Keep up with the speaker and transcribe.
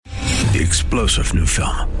The explosive new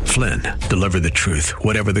film, Flynn, deliver the truth,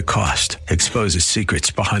 whatever the cost, exposes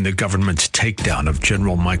secrets behind the government's takedown of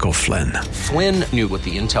General Michael Flynn. Flynn knew what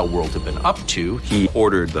the intel world had been up to. He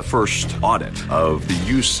ordered the first audit of the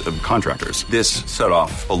use of contractors. This set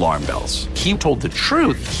off alarm bells. He told the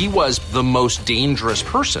truth. He was the most dangerous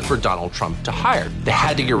person for Donald Trump to hire. They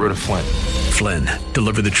had to get rid of Flynn. Flynn,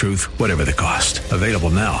 deliver the truth, whatever the cost. Available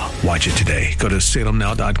now. Watch it today. Go to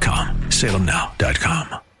salemnow.com.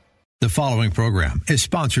 salemnow.com. The following program is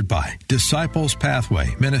sponsored by Disciples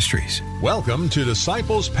Pathway Ministries. Welcome to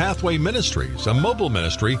Disciples Pathway Ministries, a mobile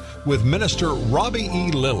ministry with Minister Robbie E.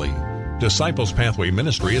 Lilly. Disciples Pathway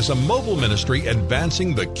Ministry is a mobile ministry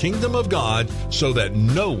advancing the kingdom of God so that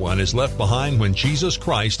no one is left behind when Jesus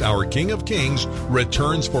Christ, our King of Kings,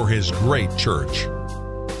 returns for his great church.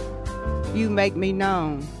 You make me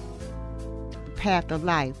known, the path of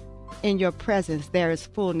life. In your presence there is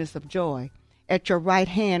fullness of joy. At your right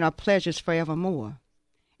hand are pleasures forevermore.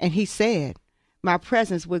 And he said, my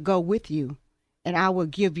presence will go with you, and I will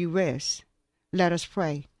give you rest. Let us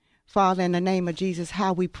pray. Father, in the name of Jesus,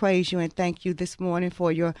 how we praise you and thank you this morning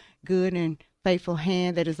for your good and faithful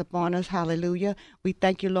hand that is upon us. Hallelujah. We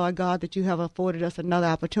thank you, Lord God, that you have afforded us another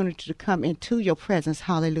opportunity to come into your presence.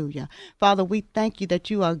 Hallelujah. Father, we thank you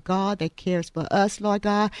that you are God that cares for us, Lord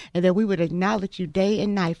God, and that we would acknowledge you day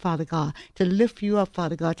and night, Father God, to lift you up,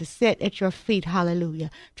 Father God, to sit at your feet.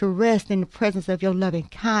 Hallelujah. To rest in the presence of your loving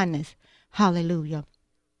kindness. Hallelujah.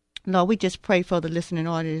 Lord, we just pray for the listening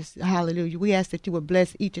audience. Hallelujah. We ask that you would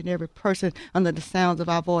bless each and every person under the sounds of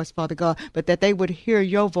our voice, Father God, but that they would hear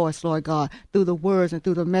your voice, Lord God, through the words and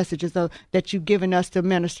through the messages that you've given us to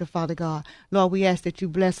minister, Father God. Lord, we ask that you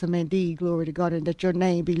bless them indeed, glory to God, and that your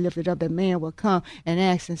name be lifted up, that man will come and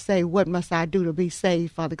ask and say, what must I do to be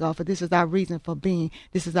saved, Father God? For this is our reason for being.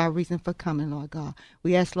 This is our reason for coming, Lord God.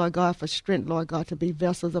 We ask, Lord God, for strength, Lord God, to be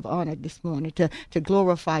vessels of honor this morning, to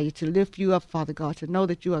glorify you, to lift you up, Father God, to know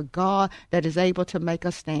that you are God that is able to make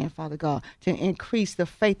us stand, Father God, to increase the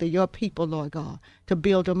faith of your people, Lord God, to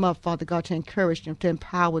build them up, Father God, to encourage them, to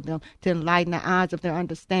empower them, to enlighten the eyes of their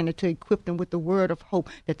understanding, to equip them with the word of hope,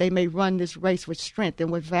 that they may run this race with strength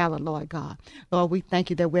and with valor, Lord God. Lord, we thank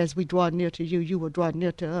you that as we draw near to you, you will draw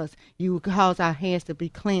near to us. You will cause our hands to be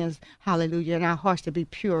cleansed, hallelujah, and our hearts to be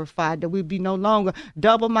purified, that we be no longer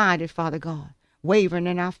double-minded, Father God, wavering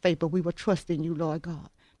in our faith, but we will trust in you, Lord God,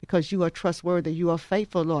 because you are trustworthy, you are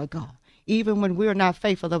faithful, Lord God. Even when we're not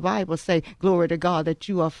faithful, the Bible say, glory to God, that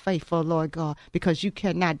you are faithful, Lord God, because you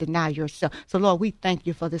cannot deny yourself. So, Lord, we thank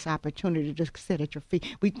you for this opportunity to sit at your feet.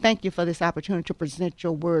 We thank you for this opportunity to present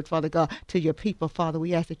your word, Father God, to your people, Father.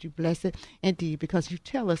 We ask that you bless it indeed, because you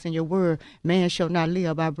tell us in your word, man shall not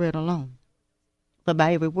live by bread alone, but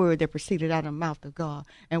by every word that proceeded out of the mouth of God.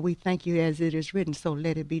 And we thank you as it is written, so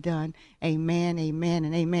let it be done. Amen, amen,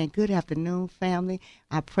 and amen. Good afternoon, family.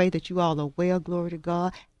 I pray that you all are well, glory to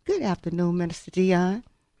God. Good afternoon, Minister Dion.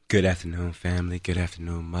 Good afternoon, family. Good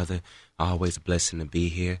afternoon, Mother. Always a blessing to be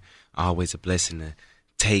here. Always a blessing to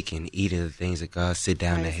take and eat of the things that God sit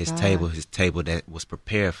down at his table that was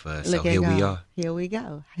prepared for us. So here we are. Here we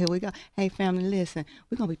go. Here we go. Hey, family, listen.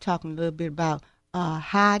 We're going to be talking a little bit about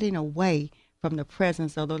hiding away from the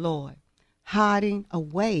presence of the Lord. Hiding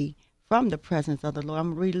away from the presence of the Lord. I'm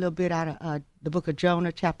going to read a little bit out of the book of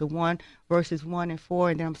Jonah, chapter 1, verses 1 and 4,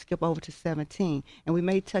 and then I'm going to skip over to 17. And we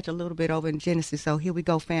may touch a little bit over in Genesis, so here we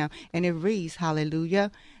go, fam. And it reads,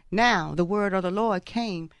 hallelujah. Now the word of the Lord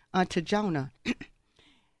came unto Jonah.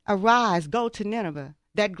 Arise, go to Nineveh,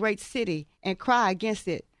 that great city, and cry against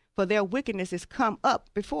it, for their wickedness is come up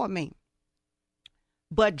before me.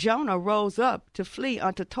 But Jonah rose up to flee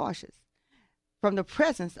unto Tarshish from the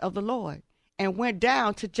presence of the Lord, and went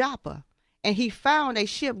down to Joppa, and he found a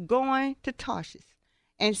ship going to Tarshish.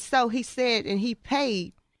 And so he said, and he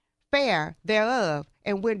paid fare thereof,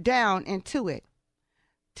 and went down into it,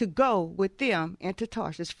 to go with them into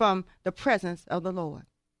Tarshish from the presence of the Lord.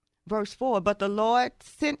 Verse 4, but the Lord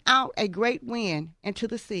sent out a great wind into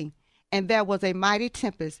the sea, and there was a mighty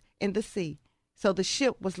tempest in the sea, so the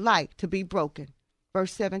ship was like to be broken.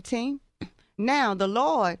 Verse 17, now the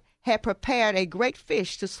Lord had prepared a great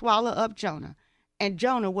fish to swallow up Jonah. And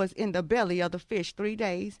Jonah was in the belly of the fish 3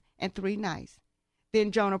 days and 3 nights.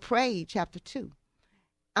 Then Jonah prayed, chapter 2,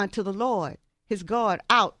 unto the Lord his God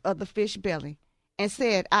out of the fish belly, and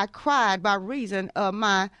said, I cried by reason of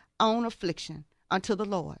my own affliction unto the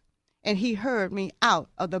Lord, and he heard me out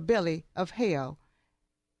of the belly of hell.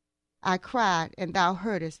 I cried, and thou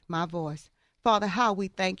heardest my voice. Father, how we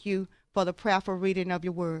thank you for the prayerful reading of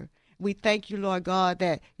your word. We thank you, Lord God,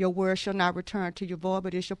 that your word shall not return to your void,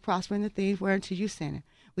 but it shall prosper in the things whereunto you send it.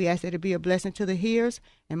 We ask that it be a blessing to the hearers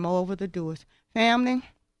and moreover the doers. Family,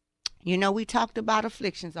 You know, we talked about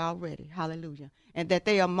afflictions already. Hallelujah. And that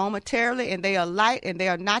they are momentarily and they are light and they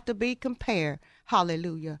are not to be compared.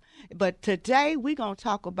 Hallelujah. But today we're going to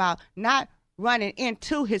talk about not running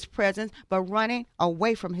into his presence, but running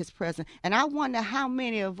away from his presence. And I wonder how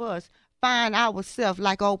many of us find ourselves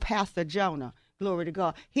like old Pastor Jonah. Glory to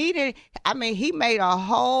God. He made a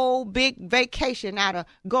whole big vacation out of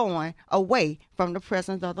going away from the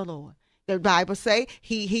presence of the Lord. The Bible say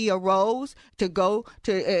he arose to go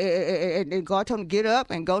to, and God told him to get up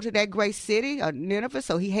and go to that great city of Nineveh.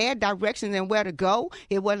 So he had directions and where to go.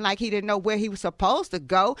 It wasn't like he didn't know where he was supposed to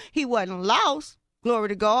go. He wasn't lost. Glory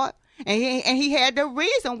to God. And he had the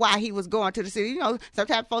reason why he was going to the city. You know,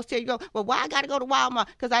 sometimes folks tell you, well, why I got to go to Walmart?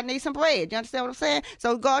 Because I need some bread. You understand what I'm saying?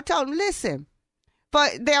 So God told him, listen, for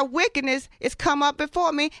their wickedness is come up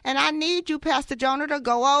before me, and I need you, Pastor Jonah, to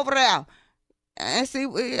go over there. And see,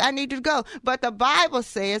 I need you to go. But the Bible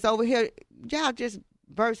says over here, y'all just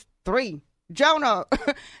verse 3, Jonah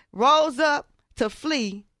rose up to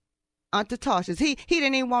flee unto Tarshish. He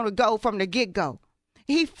didn't even want to go from the get-go.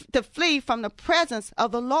 To flee from the presence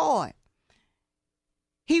of the Lord.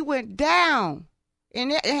 He went down.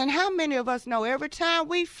 And how many of us know every time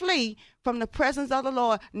we flee from the presence of the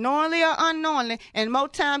Lord, knowingly or unknowingly, and more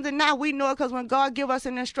times than not, we know it because when God give us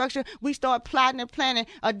an instruction, we start plotting and planning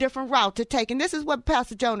a different route to take. And this is what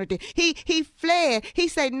Pastor Jonah did. He fled. He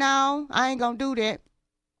said, no, I ain't going to do that.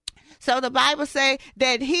 So the Bible say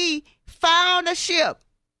that he found a ship.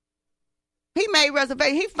 He made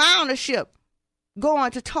reservation. He found a ship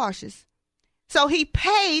going to Tarshish. So he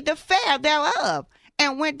paid the fare thereof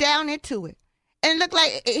and went down into it. And it looked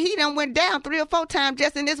like he done went down 3 or 4 times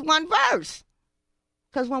just in this one verse.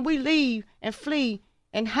 Because when we leave and flee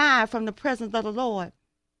and hide from the presence of the Lord,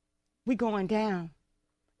 we going down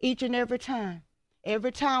each and every time.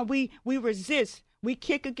 Every time we resist, we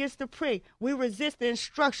kick against the prick. We resist the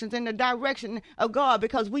instructions and the direction of God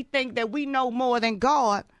because we think that we know more than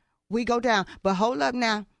God. We go down. But hold up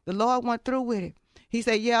now. The Lord went through with it. He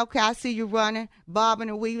said, yeah, okay, I see you running, bobbing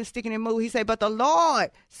and weaving, sticking and moving. He said, but the Lord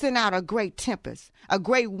sent out a great tempest, a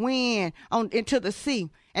great wind into the sea.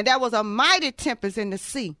 And there was a mighty tempest in the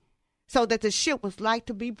sea, so that the ship was like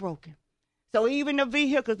to be broken. So even the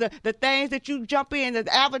vehicles, the things that you jump in,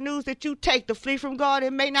 the avenues that you take to flee from God,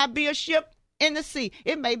 it may not be a ship in the sea.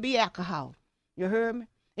 It may be alcohol. You heard me?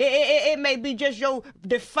 It may be just your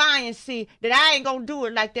defiancy that I ain't going to do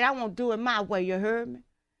it like that. I won't do it my way. You heard me?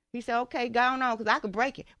 He said, okay, go on, because I can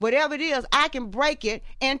break it. Whatever it is, I can break it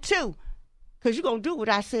in 2. Because you're going to do what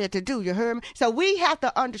I said to do, you heard me? So we have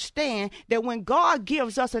to understand that when God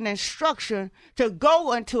gives us an instruction to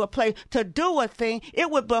go into a place, to do a thing,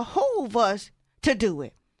 it would behoove us to do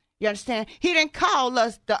it. You understand? He didn't call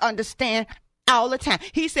us to understand all the time.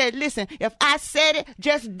 He said, listen, if I said it,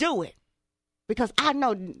 just do it. Because I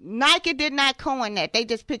know Nike did not coin that. They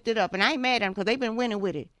just picked it up. And I ain't mad at them because they've been winning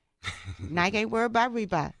with it. Nike ain't worried about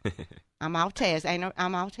Reebok. I'm off task.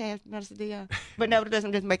 I'm off task, Minister Dion. But nevertheless,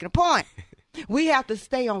 I'm just making a point. We have to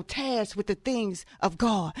stay on task with the things of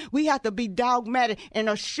God. We have to be dogmatic and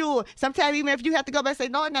assured. Sometimes even if you have to go back and say,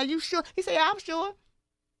 Lord, now you sure? He said, yeah, I'm sure.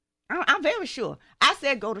 I'm very sure. I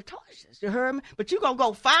said go to Tarshish. You heard me? But you're going to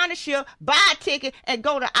go find a ship, buy a ticket, and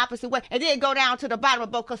go the opposite way. And then go down to the bottom of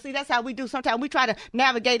the boat. Because, see, that's how we do. Sometimes we try to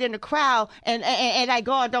navigate in the crowd and like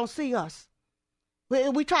God don't see us.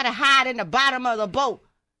 We try to hide in the bottom of the boat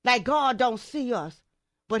like God don't see us.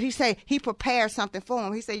 But he said he prepared something for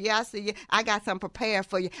him. He said, yeah, I see you. I got something prepared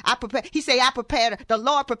for you. The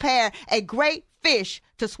Lord prepared a great fish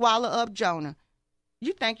to swallow up Jonah.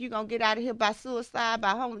 You think you're going to get out of here by suicide,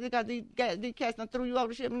 by homeless, because these cats done threw you over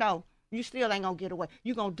the ship? No, you still ain't going to get away.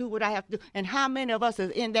 You're going to do what I have to do. And how many of us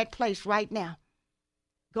is in that place right now?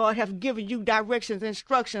 God has given you directions,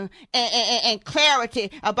 instructions, and clarity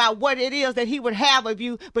about what it is that he would have of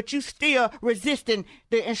you, but you still resisting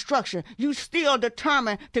the instruction. You still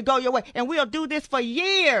determined to go your way. And we'll do this for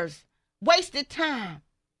years, wasted time.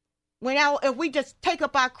 If we just take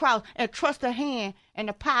up our cross and trust the hand and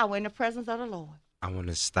the power in the presence of the Lord. I want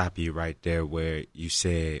to stop you right there where you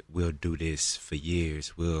said we'll do this for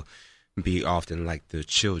years. We'll be often like the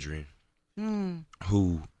children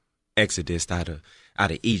who exodus out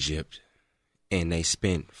of Egypt, and they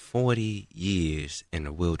spent 40 years in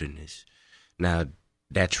the wilderness. Now,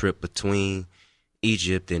 that trip between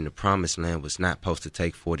Egypt and the Promised Land was not supposed to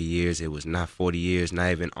take 40 years. It was not 40 years,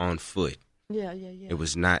 not even on foot. Yeah. It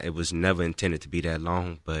was never intended to be that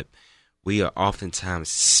long, but we are oftentimes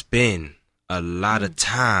spend a lot of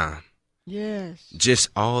time. Yes. Just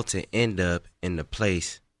all to end up in the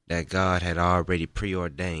place that God had already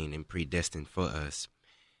preordained and predestined for us.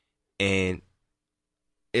 And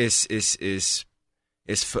it's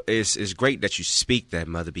it's great that you speak that,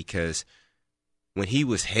 Mother, because when he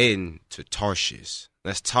was heading to Tarshish,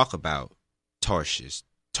 let's talk about Tarshish.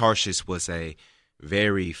 Tarshish was a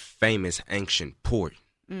very famous ancient port.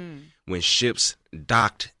 When ships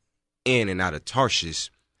docked in and out of Tarshish,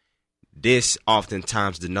 this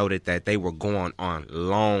oftentimes denoted that they were going on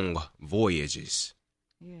long voyages.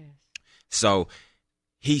 Yes. So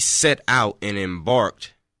he set out and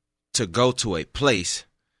embarked to go to a place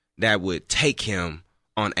that would take him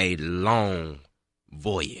on a long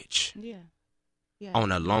voyage. Yeah.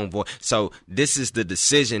 On a long voyage. So this is the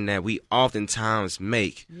decision that we oftentimes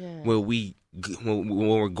make when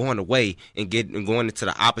we're going away and going into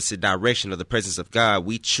the opposite direction of the presence of God.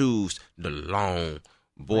 We choose the long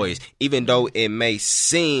voyage, even though it may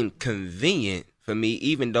seem convenient for me,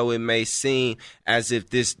 even though it may seem as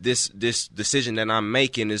if this decision that I'm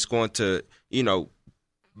making is going to,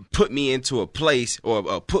 put me into a place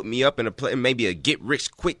or put me up in a place, maybe a get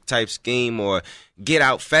rich quick type scheme or get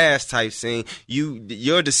out fast type thing.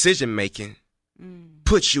 Your decision making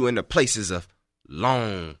puts you in the places of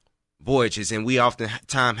long voyages, and we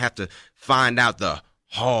oftentimes have to find out the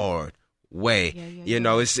hard way.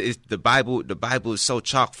 It's the Bible. The Bible is so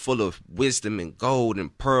chock full of wisdom and gold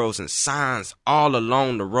and pearls and signs all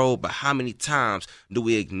along the road. But how many times do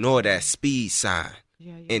we ignore that speed sign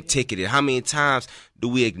and ticket it? How many times do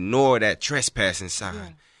we ignore that trespassing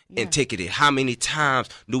sign and ticket it? How many times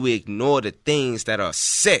do we ignore the things that are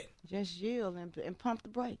set? Just yield and pump the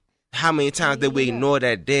brake. How many times did we ignore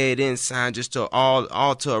that dead end sign just to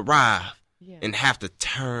all to arrive and have to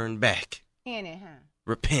turn back? Anyhow.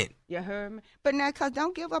 Repent. You heard me? But now, because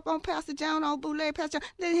don't give up on Pastor John, old bootleg Pastor John.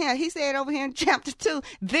 Listen here, he said over here in chapter 2,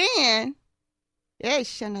 then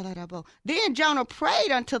Jonah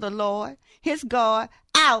prayed unto the Lord, his God,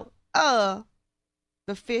 out of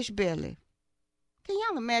the fish belly. Can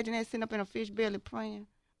y'all imagine that, sitting up in a fish belly praying?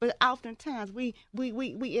 But oftentimes we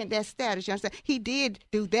in that status, you understand? He did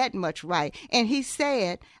do that much right. And he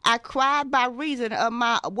said, I cried by reason of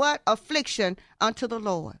my affliction unto the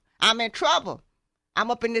Lord. I'm in trouble. I'm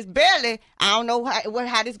up in this belly. I don't know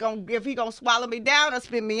how this if he gonna swallow me down or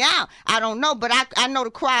spit me out. I don't know, but I know to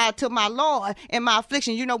cry to my Lord in my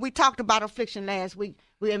affliction. We talked about affliction last week.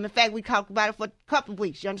 In fact, we talked about it for a couple of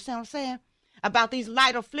weeks. You understand what I'm saying? About these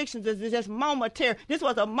light afflictions is just momentary. This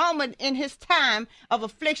was a moment in his time of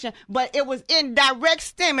affliction, but it was in direct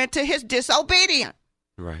stemming to his disobedience.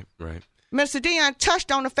 Right. Mr. Dion touched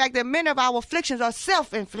on the fact that many of our afflictions are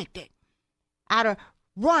self-inflicted out of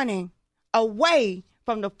running away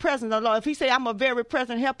from the presence of the Lord. If he say, I'm a very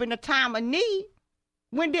present help in the time of need,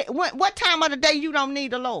 what time of the day you don't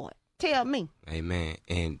need the Lord? Tell me. Amen.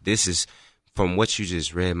 And this is, from what you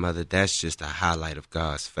just read, Mother, that's just a highlight of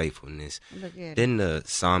God's faithfulness. Then the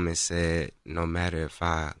psalmist said, no matter if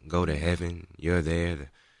I go to heaven, you're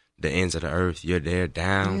there. The ends of the earth, you're there.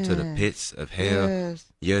 Down to the pits of hell,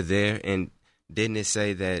 you're there. And didn't it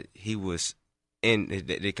say that he was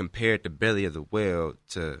they compared the belly of the whale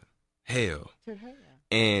to hell.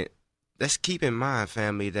 And let's keep in mind,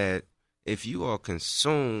 family, that if you are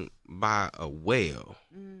consumed by a whale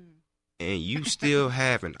and you still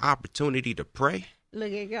have an opportunity to pray,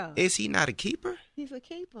 look at God. Is he not a keeper? He's a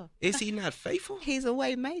keeper. Is he not faithful? He's a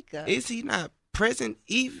way maker. Is he not present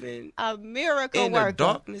even a miracle in worker? The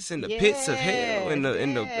darkness, in the pits of hell,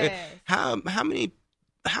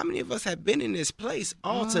 how many of us have been in this place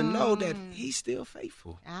all to know that he's still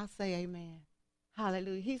faithful? I'll say amen.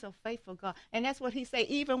 Hallelujah. He's a faithful God. And that's what he said.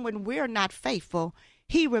 Even when we're not faithful,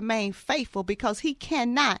 he remained faithful because he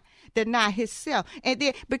cannot deny himself. And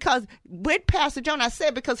then because with Pastor John, I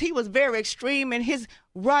said because he was very extreme in his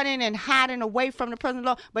running and hiding away from the presence of the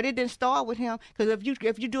Lord. But it didn't start with him. Because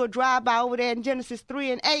if you do a drive-by over there in Genesis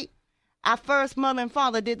 3:8, our first mother and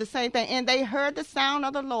father did the same thing. And they heard the sound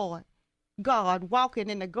of the Lord God walking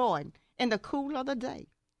in the garden in the cool of the day.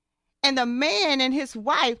 And the man and his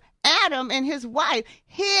wife, Adam and his wife,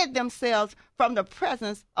 hid themselves from the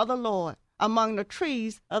presence of the Lord among the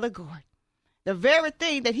trees of the garden. The very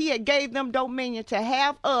thing that he had gave them dominion to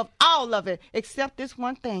have of, all of it, except this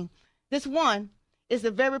one thing. This one is the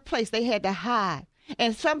very place they had to hide.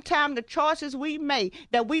 And sometimes the choices we made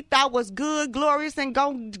that we thought was good, glorious, and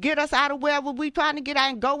going to get us out of wherever we trying to get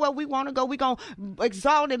out and go where we want to go, we going to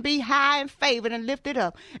exalt and be high and favored and lifted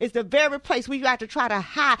up. It's the very place we got to try to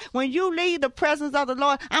hide. When you leave the presence of the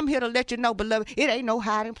Lord, I'm here to let you know, beloved, it ain't no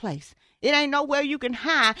hiding place. It ain't nowhere you can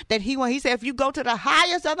hide that he said, if you go to the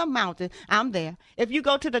highest of the mountain, I'm there. If you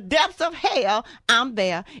go to the depths of hell, I'm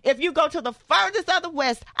there. If you go to the furthest of the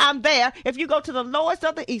west, I'm there. If you go to the lowest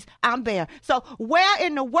of the east, I'm there. So where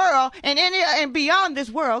in the world and beyond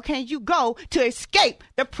this world can you go to escape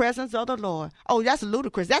the presence of the Lord? Oh, that's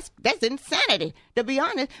ludicrous. That's insanity, to be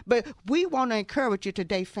honest. But we want to encourage you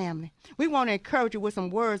today, family. We want to encourage you with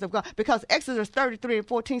some words of God, because Exodus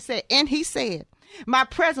 33:14 said, and he said, my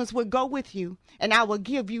presence will go with you, and I will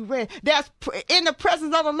give you rest. In the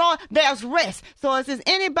presence of the Lord, there's rest. So if there's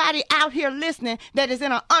anybody out here listening that is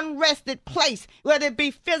in an unrested place, whether it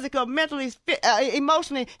be physical, mentally,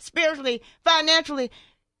 emotionally, spiritually, financially,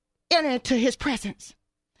 enter into his presence.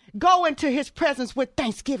 Go into his presence with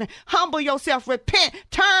thanksgiving. Humble yourself, repent,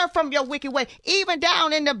 turn from your wicked way. Even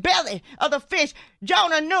down in the belly of the fish,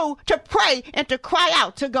 Jonah knew to pray and to cry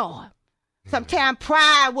out to God. Sometimes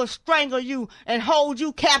pride will strangle you and hold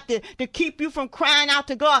you captive to keep you from crying out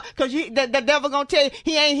to God, because the devil going to tell you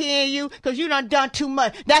he ain't hearing you because you done too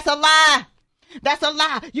much. That's a lie. That's a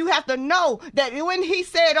lie. You have to know that when he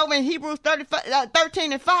said over in Hebrews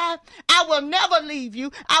 13:5, I will never leave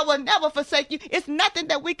you. I will never forsake you. It's nothing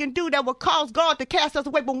that we can do that will cause God to cast us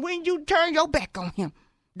away. But when you turn your back on him,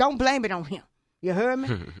 don't blame it on him. You heard me?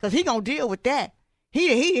 Because he going to deal with that.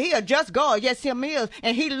 He a just God. Yes, him is.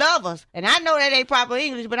 And he love us. And I know that ain't proper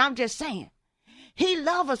English, but I'm just saying. He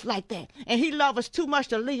love us like that. And he love us too much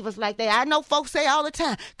to leave us like that. I know folks say all the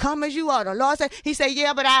time, come as you are. The Lord said, he said,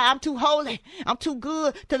 yeah, but I'm too holy. I'm too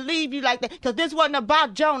good to leave you like that. Because this wasn't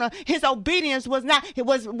about Jonah. His obedience was not, it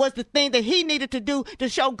was the thing that he needed to do to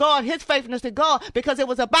show God his faithfulness to God, because it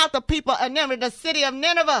was about the people of Nineveh, the city of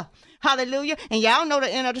Nineveh. Hallelujah. And y'all know the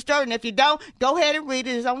end of the story. And if you don't, go ahead and read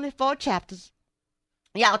it. It's only 4 chapters.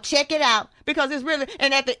 Y'all check it out, because it's really,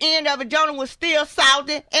 and at the end of it, Jonah was still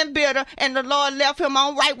salty and bitter, and the Lord left him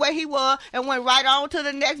on right where he was and went right on to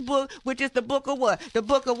the next book, which is the book of what? The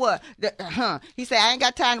book of what? He said, I ain't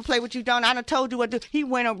got time to play with you, Jonah. I done told you what to do. He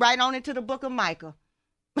went right on into the book of Micah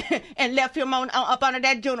and left him up under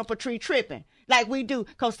that juniper tree tripping. Like we do.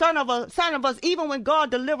 Because some of us, even when God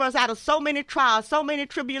delivers us out of so many trials, so many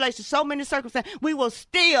tribulations, so many circumstances, we will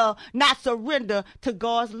still not surrender to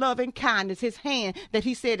God's loving kindness, his hand that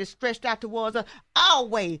he said is stretched out towards us.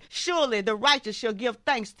 Always, surely the righteous shall give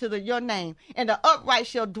thanks to your name, and the upright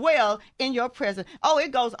shall dwell in your presence. Oh,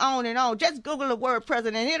 it goes on and on. Just Google the word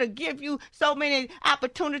present, and it'll give you so many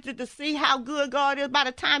opportunities to see how good God is. By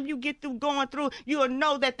the time you get through going through, you'll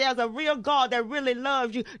know that there's a real God that really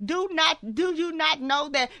loves you. Do you not know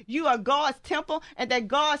that you are God's temple and that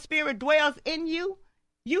God's spirit dwells in you?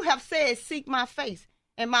 You have said, seek my face.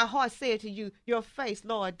 And my heart said to you, your face,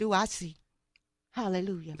 Lord, do I see.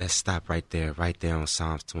 Hallelujah. Let's stop right there on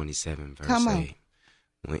Psalms 27, verse Come on. 8.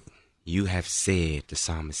 When you have said, the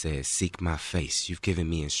psalmist says, seek my face. You've given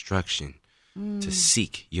me instruction to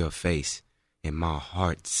seek your face. And my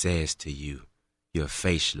heart says to you, your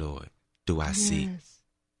face, Lord, do I see.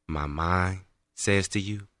 My mind says to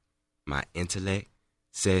you, my intellect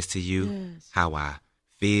says to you, how I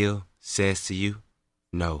feel says to you.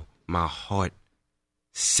 No, my heart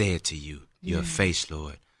said to you, your face,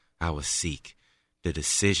 Lord, I will seek. The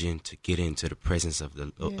decision to get into the presence of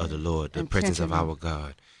the Lord, the presence of our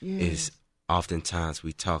God, is oftentimes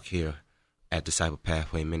we talk here at Disciple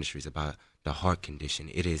Pathway Ministries about the heart condition.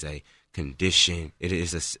 It is a condition.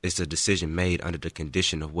 It's a decision made under the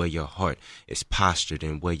condition of where your heart is postured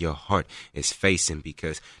and where your heart is facing,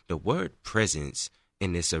 because the word presence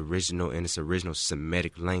in its original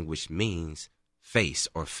Semitic language means face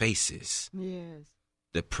or faces. Yes.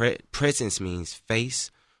 The presence means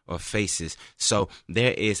face or faces. So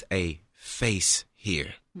there is a face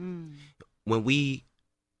here. When we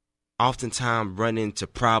oftentimes run into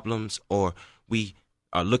problems or we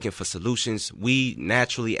are looking for solutions, we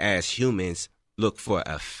naturally as humans look for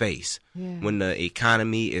a face. When the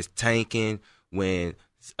economy is tanking, when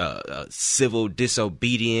civil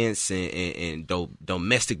disobedience and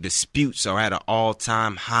domestic disputes are at an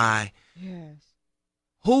all-time high,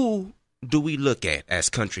 who do we look at as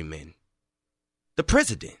countrymen? The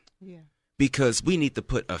president. Because we need to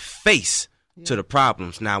put a face to the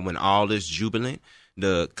problems. Now, when all is jubilant,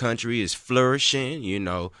 the country is flourishing, you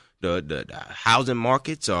know, the housing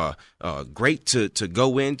markets are great to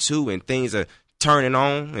go into, and things are turning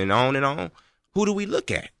on and on and on. Who do we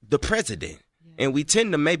look at? The president. And we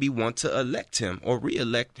tend to maybe want to elect him or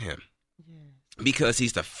re-elect him because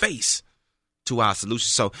he's the face to our solution.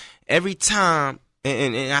 So every time,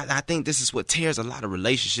 and I think this is what tears a lot of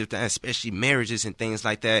relationships, especially marriages and things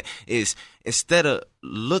like that, is instead of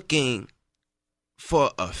looking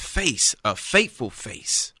for a face, a faithful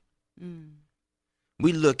face,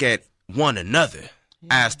 we look at one another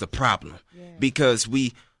as the problem, because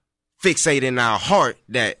we fixate in our heart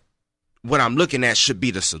that what I'm looking at should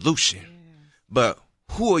be the solution. But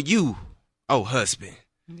who are you, oh husband?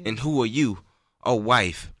 And who are you, oh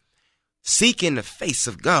wife? Seeking the face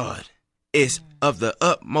of God is of the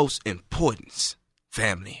utmost importance,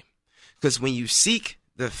 family. Because when you seek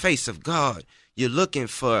the face of God, you're looking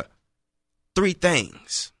for three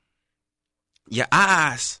things. Your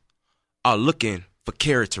eyes are looking for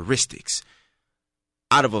characteristics.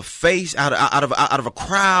 Out of a face, out of a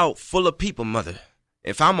crowd full of people, mother.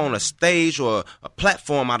 If I'm on a stage or a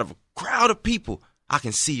platform out of a crowd of people, I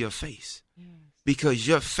can see your face. Because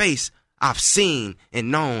your face I've seen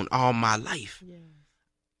and known all my life.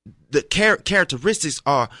 The characteristics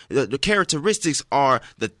are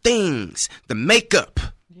the things, the makeup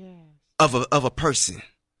of a person.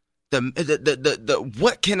 The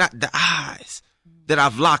what can I, the eyes that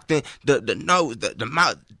I've locked in, the nose, the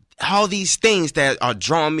mouth, all these things that are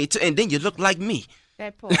drawing me to, and then you look like me.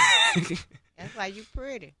 That part. That's why you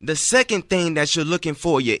pretty. The second thing that you're looking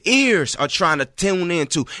for, your ears are trying to tune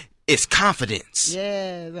into, is confidence.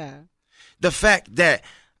 Yeah. The fact that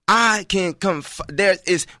I can come.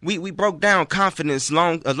 We broke down confidence a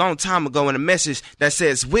long time ago in a message that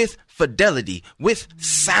says with fidelity, with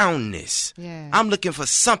soundness. I'm looking for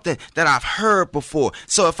something that I've heard before.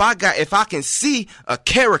 So if I can see a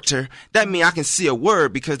character, that means I can see a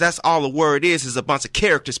word, because that's all a word is a bunch of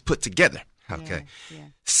characters put together. Okay.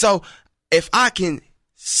 So if I can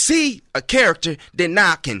see a character, then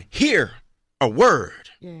now I can hear a word.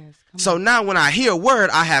 So now when I hear a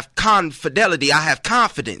word, I have fidelity, I have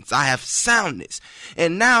confidence, I have soundness.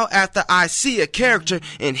 And now after I see a character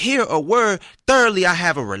and hear a word, thirdly, I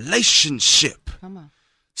have a relationship.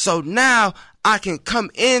 So now I can come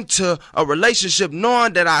into a relationship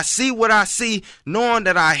knowing that I see what I see, knowing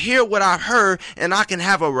that I hear what I've heard, and I can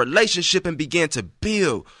have a relationship and begin to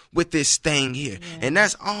build with this thing here. And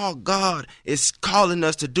that's all God is calling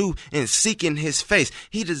us to do in seeking his face.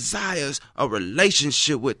 He desires a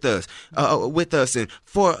relationship with us and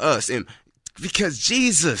for us. And because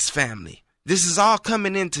Jesus, family, this is all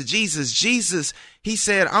coming into Jesus. Jesus, he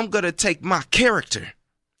said, I'm going to take my character.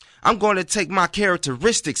 I'm going to take my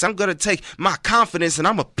characteristics. I'm going to take my confidence and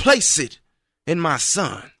I'm going to place it in my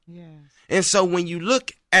son. And so when you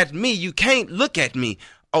look at me, you can't look at me.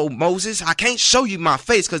 Oh, Moses, I can't show you my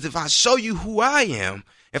face, because if I show you who I am,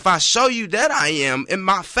 if I show you that I am in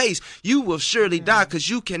my face, you will surely die, because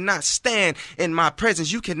you cannot stand in my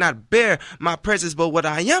presence. You cannot bear my presence. But what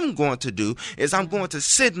I am going to do is I'm going to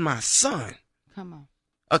send my son,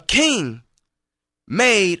 a king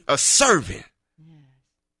made a servant.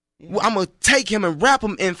 I'm going to take him and wrap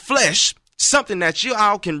him in flesh, something that you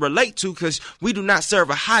all can relate to, because we do not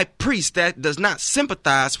serve a high priest that does not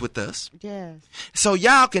sympathize with us. So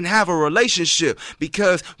y'all can have a relationship,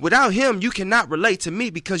 because without him, you cannot relate to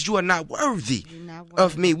me, because you are not worthy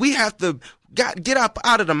of me. We have to get up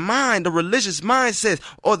out of the mind, the religious mindset,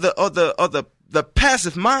 or the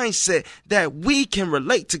passive mindset, that we can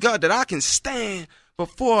relate to God, that I can stand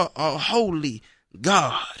before a holy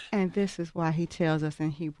God. And this is why he tells us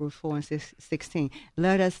in Hebrews 4:16,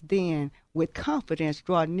 let us then with confidence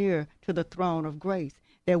draw near to the throne of grace,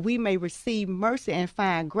 that we may receive mercy and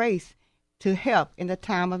find grace to help in the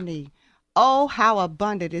time of need. Oh, how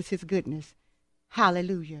abundant is his goodness.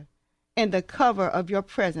 Hallelujah. In the cover of your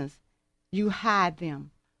presence, you hide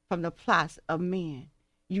them from the plots of men.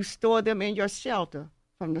 You store them in your shelter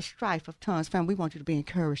from the strife of tongues. Family, we want you to be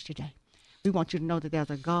encouraged today. We want you to know that there's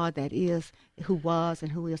a God that is, who was,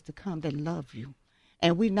 and who is to come, that loves you.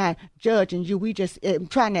 And we're not judging you. We just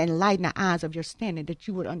trying to enlighten the eyes of your standing, that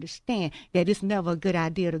you would understand that it's never a good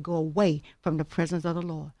idea to go away from the presence of the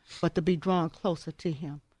Lord, but to be drawn closer to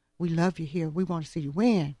him. We love you here. We want to see you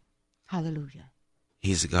win. Hallelujah.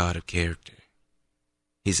 He's a God of character.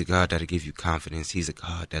 He's a God that'll give you confidence. He's a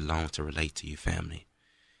God that longs to relate to you, family.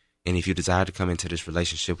 And if you desire to come into this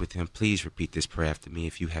relationship with him, please repeat this prayer after me.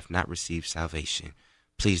 If you have not received salvation,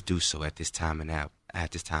 please do so at this time and hour.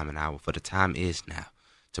 For the time is now.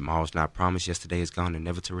 Tomorrow's not promised. Yesterday is gone and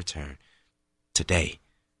never to return. Today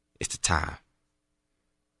is the time.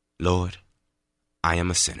 Lord, I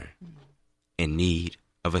am a sinner in need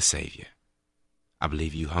of a Savior. I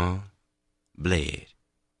believe you hung, bled,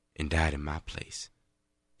 and died in my place.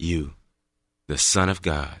 You, the Son of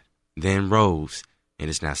God, then rose and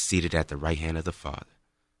is now seated at the right hand of the Father.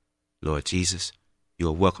 Lord Jesus, you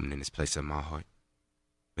are welcome in this place of my heart.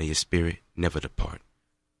 May your spirit never depart.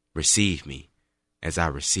 Receive me as I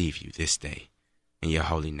receive you this day. In your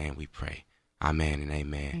holy name we pray. Amen and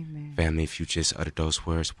amen. Family, if you just uttered those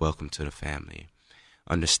words, welcome to the family.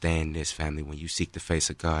 understand this, family. When you seek the face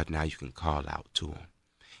of God, now you can call out to him.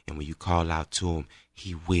 And when you call out to him,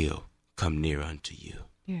 he will come near unto you.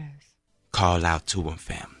 Yes. Call out to him,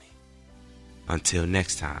 family. Until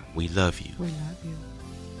next time, we love you. We love you.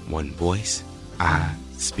 One voice, I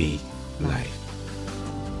speak life.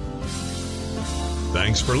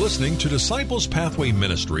 Thanks for listening to Disciples Pathway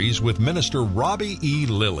Ministries with Minister Robbie E.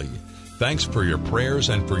 Lilly. Thanks for your prayers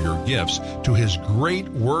and for your gifts to his great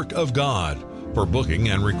work of God. For booking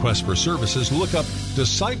and request for services, look up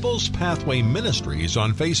Disciples Pathway Ministries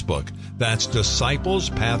on Facebook. That's Disciples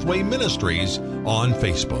Pathway Ministries on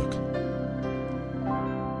Facebook.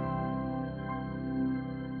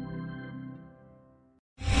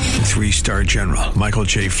 Three-star General Michael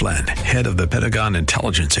J. Flynn, head of the Pentagon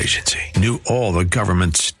Intelligence Agency, knew all the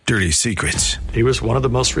government's dirty secrets. He was one of the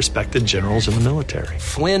most respected generals in the military.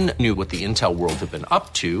 Flynn knew what the intel world had been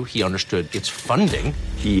up to. He understood its funding.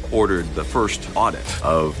 He ordered the first audit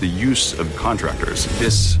of the use of contractors.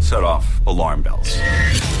 This set off alarm bells.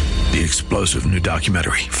 The explosive new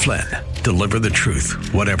documentary, Flynn, Deliver the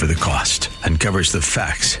Truth, Whatever the Cost, uncovers the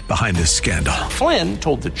facts behind this scandal. Flynn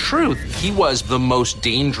told the truth. He was the most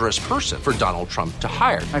dangerous person for Donald Trump to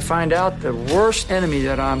hire. I find out the worst enemy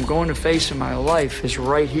that I'm going to face in my life is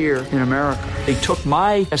right here in America. They took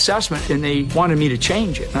my assessment and they wanted me to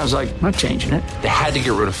change it. And I was like, I'm not changing it. They had to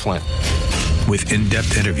get rid of Flynn. With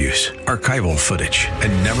in-depth interviews, archival footage,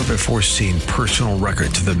 and never-before-seen personal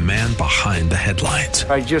records of the man behind the headlines.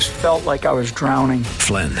 I just felt like I was drowning.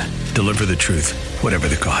 Flynn, Deliver the Truth, Whatever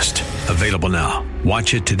the Cost. Available now.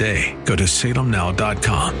 Watch it today. Go to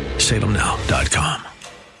salemnow.com. salemnow.com.